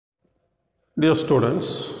Dear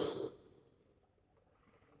students,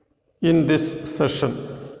 in this session,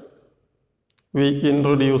 we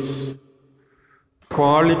introduce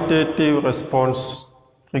qualitative response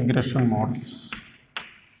regression models.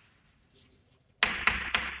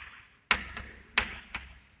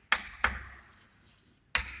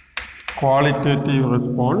 Qualitative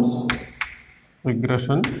response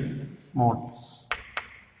regression models.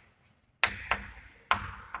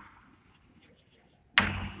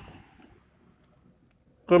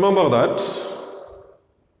 Remember that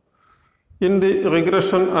in the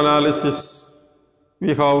regression analysis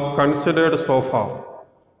we have considered so far,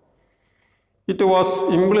 it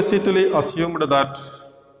was implicitly assumed that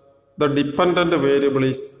the dependent variable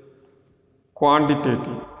is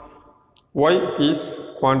quantitative. Y is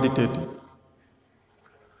quantitative.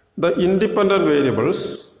 The independent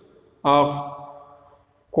variables are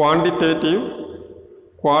quantitative,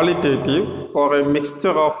 qualitative, or a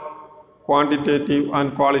mixture of quantitative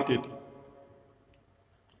and qualitative,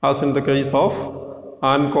 as in the case of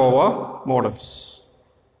ANCOVA models.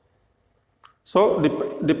 So,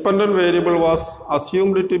 dependent variable was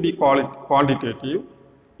assumed to be quantitative.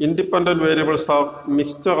 Independent variables are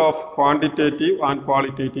mixture of quantitative and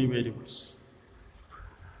qualitative variables.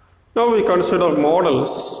 Now we consider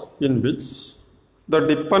models in which the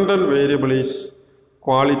dependent variable is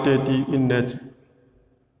qualitative in nature.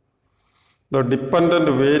 The dependent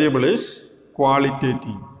variable is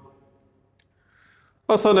qualitative.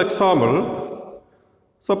 As an example,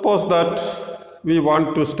 suppose that we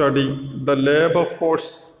want to study the labor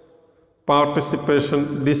force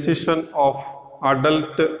participation decision of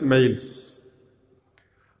adult males.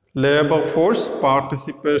 Labor force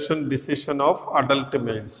participation decision of adult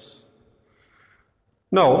males.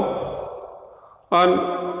 Now, an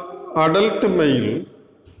adult male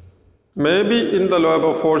may be in the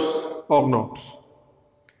labor force or not.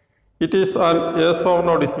 It is an yes or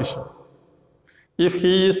no decision. If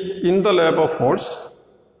he is in the labor force,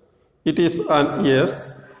 it is an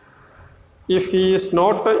yes. If he is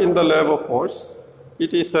not in the labor force,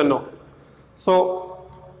 it is a no. So,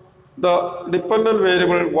 the dependent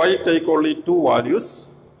variable y take only two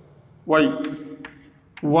values. Y,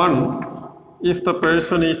 1 if the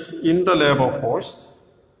person is in the labor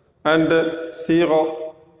force, and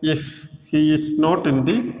 0 if he is not in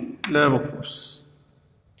the labor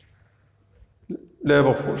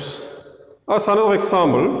force. As another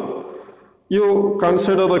example, you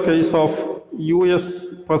consider the case of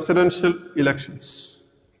US presidential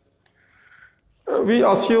elections. We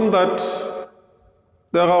assume that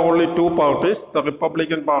there are only two parties, the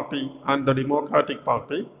Republican Party and the Democratic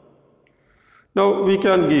Party. Now we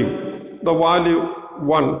can give the value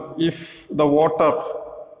 1 if the voter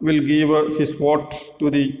will give his vote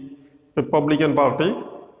to the Republican Party,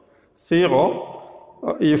 0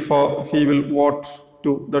 if he will vote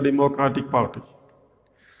to the Democratic Party.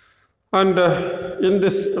 And in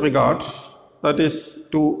this regard, that is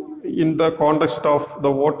in the context of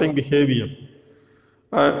the voting behavior,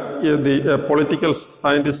 the political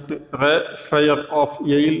scientist Ray Fair of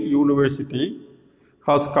Yale University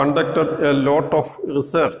has conducted a lot of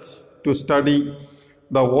research to study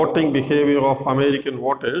the voting behavior of American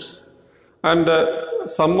voters, and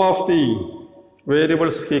some of the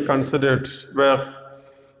variables he considered were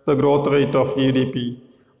the growth rate of GDP,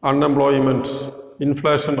 unemployment,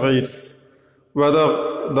 inflation rates,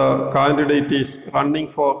 whether the candidate is running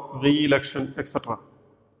for re-election, etc.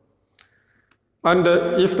 And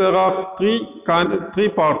if there are three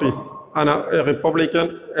parties, a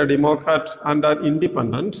Republican, a Democrat, and an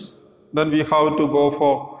Independent, then we have to go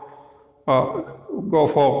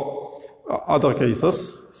for other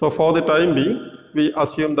cases. So for the time being, we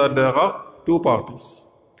assume that there are two parties.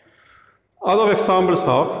 Other examples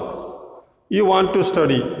are, you want to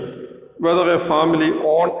study whether a family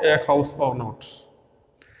owns a house or not.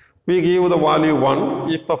 We give the value 1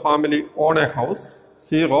 if the family owns a house,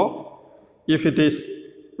 0 if it is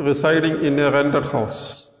residing in a rented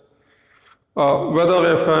house.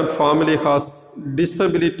 Whether a family has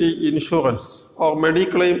disability insurance or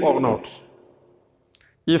Mediclaim or not.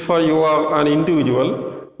 If you are an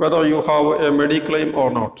individual, whether you have a Mediclaim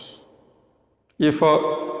or not. If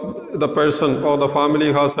the person or the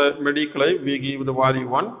family has a Mediclaim, we give the value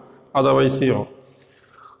 1, otherwise 0.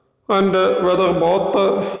 And whether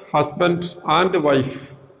both husband and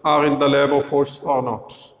wife are in the labor force or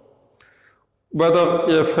not.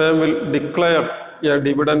 Whether a firm will declare a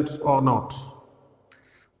dividend or not.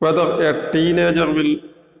 Whether a teenager will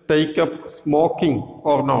take up smoking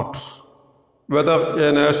or not. Whether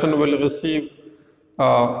a nation will receive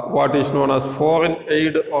what is known as foreign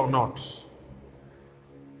aid or not.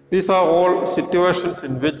 These are all situations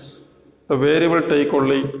in which the variable take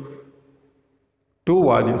only two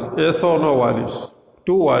values, yes or no values,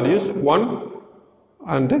 two values, 1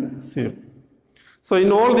 and 0. So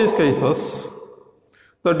in all these cases,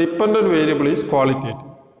 the dependent variable is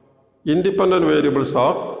qualitative. Independent variables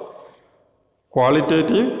are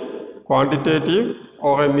qualitative, quantitative,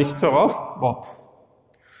 or a mixture of both.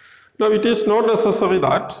 Now it is not necessary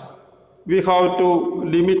that we have to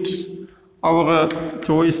limit our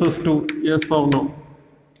choices to yes or no.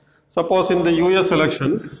 Suppose in the US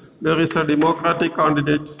elections, there is a Democratic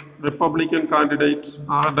candidate, Republican candidate,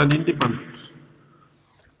 and an independent.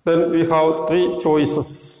 Then we have three choices.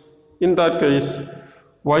 In that case,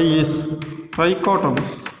 Y is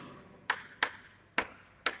trichotomous.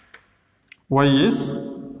 Y is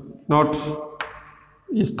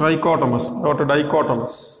trichotomous, not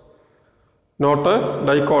dichotomous. Not a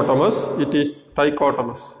dichotomous, it is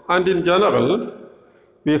trichotomous. And in general,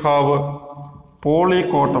 we have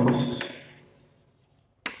polychotomous.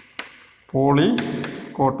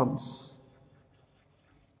 Polychotomous.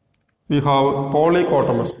 We have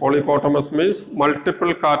polychotomous. Polychotomous means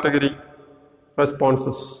multiple category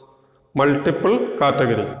responses. Multiple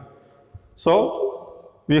category. So,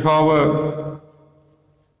 we have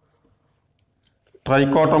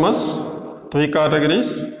trichotomous, three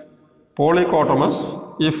categories. Polychotomous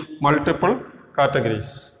if multiple categories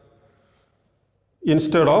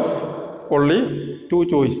instead of only two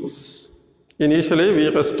choices. Initially we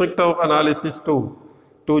restrict our analysis to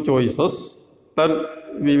two choices, then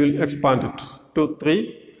we will expand it to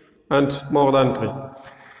three and more than three.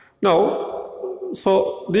 Now,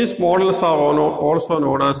 so these models are also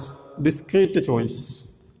known as discrete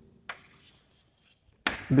choice.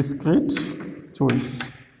 Discrete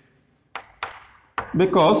choice.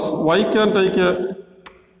 Because Y can take a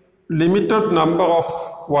limited number of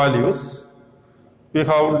values, we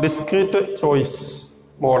have discrete choice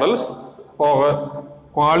models or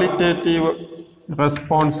qualitative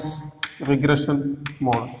response regression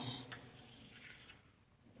models.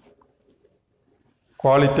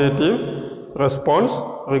 Qualitative response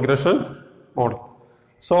regression model.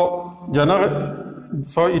 So Y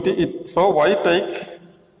take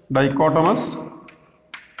dichotomous,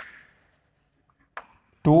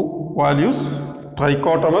 two values,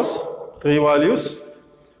 trichotomous, three values,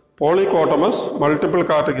 polychotomous, multiple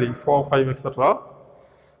category, 4, 5, etc.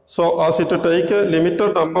 So as it take a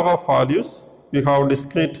limited number of values, we have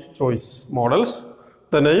discrete choice models.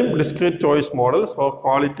 The name discrete choice models or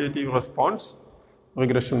qualitative response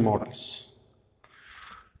regression models.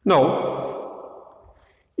 Now,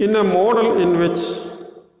 in a model in which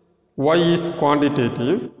Y is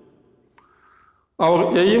quantitative,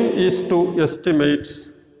 our aim is to estimate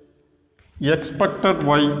expected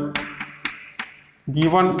Y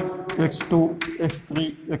given x2,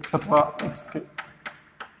 x3, etc., xk.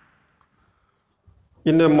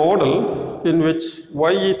 In a model in which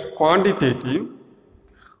Y is quantitative,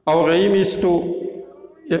 our aim is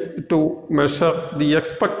to measure the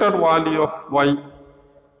expected value of Y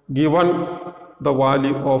given the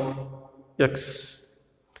value of x,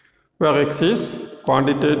 where x is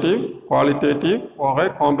quantitative, qualitative, or a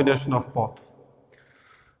combination of both.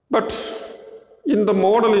 But in the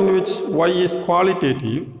model in which Y is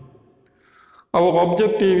qualitative, our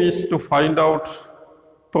objective is to find out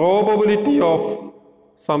probability of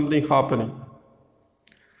something happening.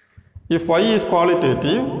 If Y is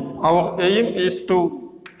qualitative, our aim is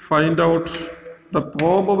to find out the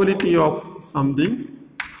probability of something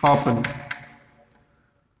happening,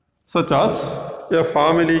 such as a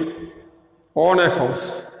family own a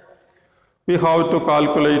house. We have to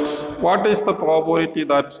calculate what is the probability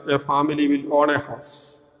that a family will own a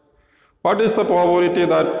house. What is the probability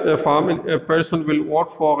that a person will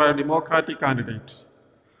vote for a Democratic candidate?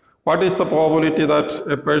 What is the probability that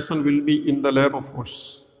a person will be in the labor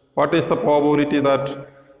force? What is the probability that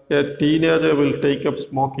a teenager will take up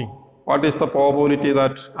smoking? What is the probability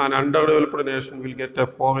that an underdeveloped nation will get a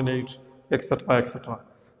foreign aid, etc., etc.?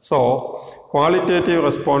 So, qualitative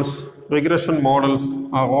response regression models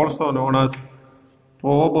are also known as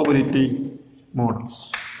probability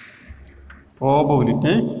models.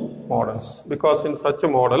 Probability models, because in such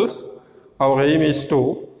models, our aim is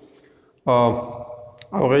to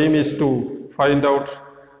find out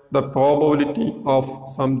the probability of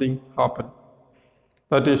something happening.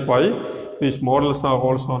 That is why these models are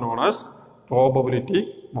also known as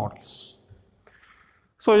probability models.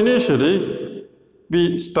 So initially,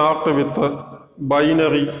 we start with a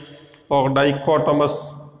binary or dichotomous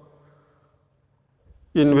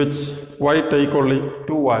in which Y take only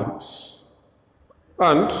two values.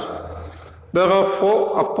 And there are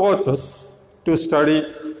 4 approaches to study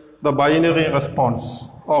the binary response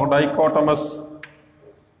or dichotomous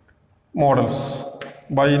models.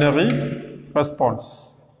 Binary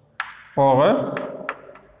response or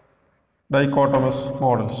dichotomous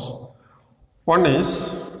models. One is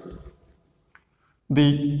the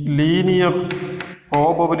linear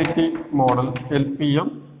probability model,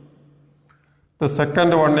 LPM. The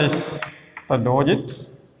second one is the logit.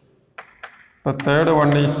 The third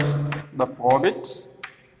one is the probit.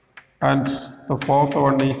 And the fourth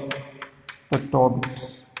one is the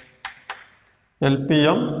tobit.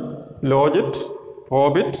 LPM, logit,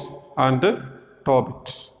 probit, and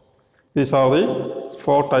tobit. These are the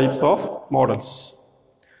 4 types of models.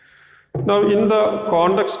 Now, in the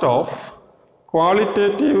context of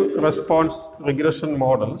qualitative response regression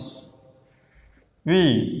models,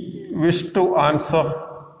 we wish to answer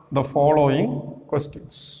the following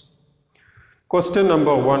questions. Question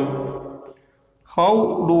number 1.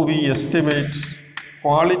 How do we estimate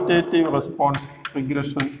qualitative response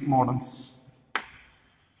regression models?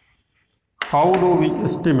 How do we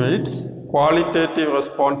estimate qualitative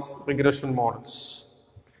response regression models?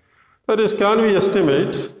 That is, can we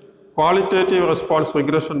estimate qualitative response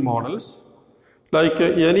regression models like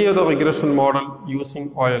any other regression model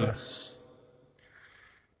using OLS?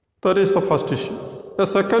 That is the first issue. The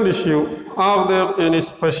second issue, are there any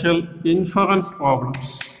special inference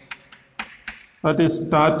problems? That is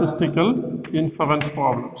statistical inference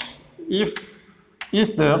problems.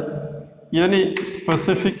 Is there any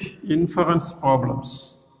specific inference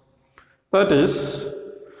problems? That is,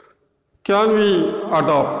 can we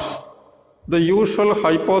adopt the usual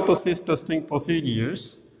hypothesis testing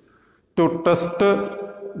procedures to test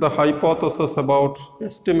the hypothesis about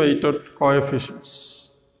estimated coefficients?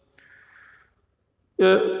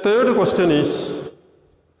 A third question is,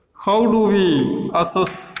 how do we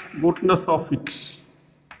assess goodness of fit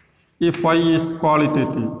if Y is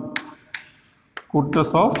qualitative?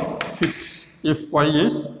 Goodness of fit if Y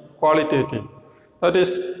is qualitative. That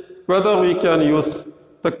is, whether we can use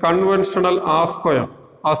the conventional R-square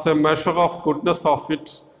as a measure of goodness of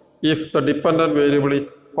fit if the dependent variable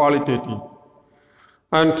is qualitative.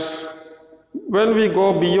 And when we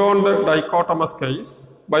go beyond the dichotomous case,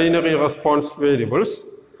 binary response variables,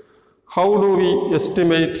 how do we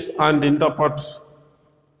estimate and interpret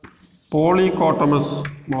polychotomous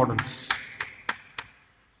models?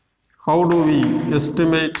 How do we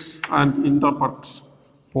estimate and interpret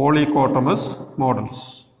polychotomous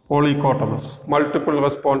models? Polychotomous, multiple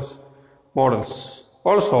response models.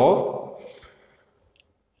 Also,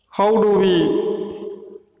 how do we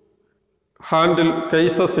handle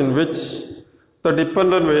cases in which the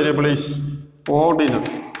dependent variable is ordinal?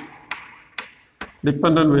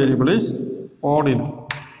 Dependent variable is ordinal.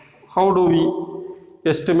 How do we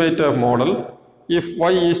estimate a model if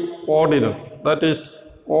Y is ordinal? That is,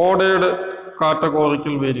 ordered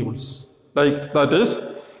categorical variables. Like that is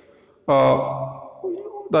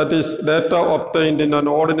data obtained in an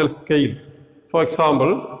ordinal scale. For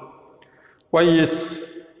example, Y is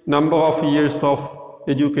number of years of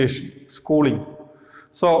education, schooling.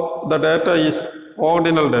 So the data is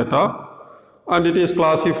ordinal data and it is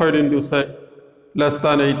classified into, say, less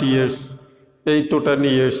than 8 years, 8 to 10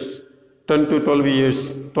 years, 10 to 12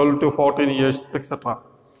 years, 12 to 14 years, etc.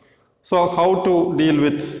 So how to deal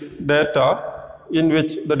with data in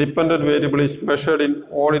which the dependent variable is measured in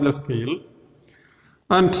ordinal scale,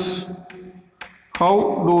 and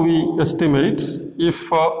how do we estimate if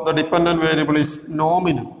the dependent variable is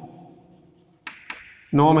nominal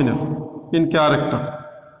in character,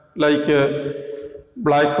 like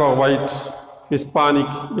black or white, Hispanic,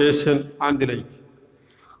 Asian, and the like.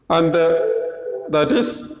 And that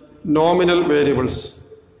is nominal variables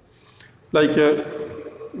like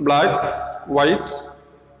black, white,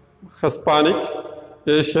 Hispanic,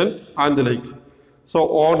 Asian, and the like. So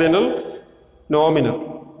ordinal,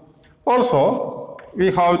 nominal. Also,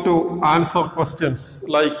 we have to answer questions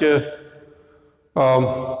like,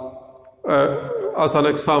 as an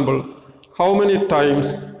example, how many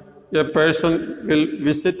times a person will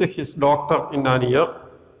visit his doctor in a year,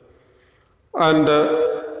 and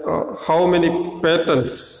how many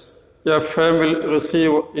patents a firm will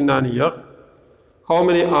receive in a year, how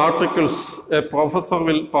many articles a professor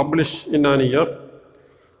will publish in a year,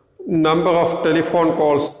 number of telephone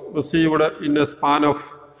calls received in a span of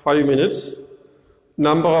 5 minutes,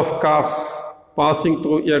 number of cars passing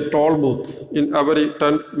through a toll booth in every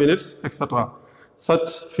 10 minutes, etc.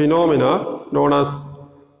 Such phenomena known as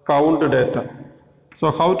count data. So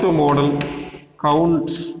how to model count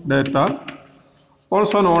data,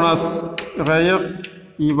 also known as rare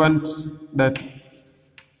event data.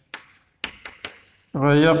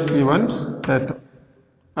 Rare event data.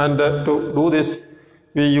 And to do this,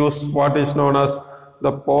 we use what is known as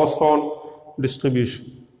the Poisson distribution.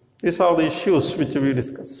 These are the issues which we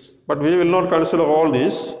discuss. But we will not consider all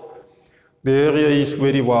these. The area is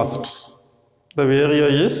very vast. The area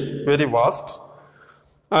is very vast.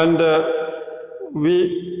 And we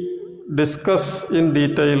discuss in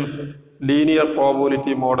detail linear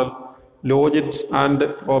probability model, logit and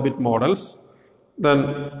probit models. Then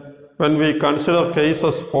when we consider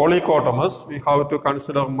cases polycotomous, we have to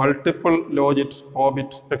consider multiple logit,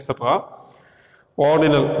 probit, etc.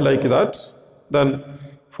 Ordinal like that. Then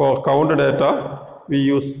for count data, we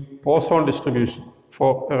use Poisson distribution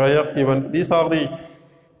for rare event. These are the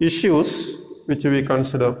issues which we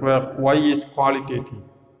consider where Y is qualitative.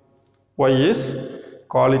 Y is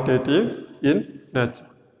qualitative in nature.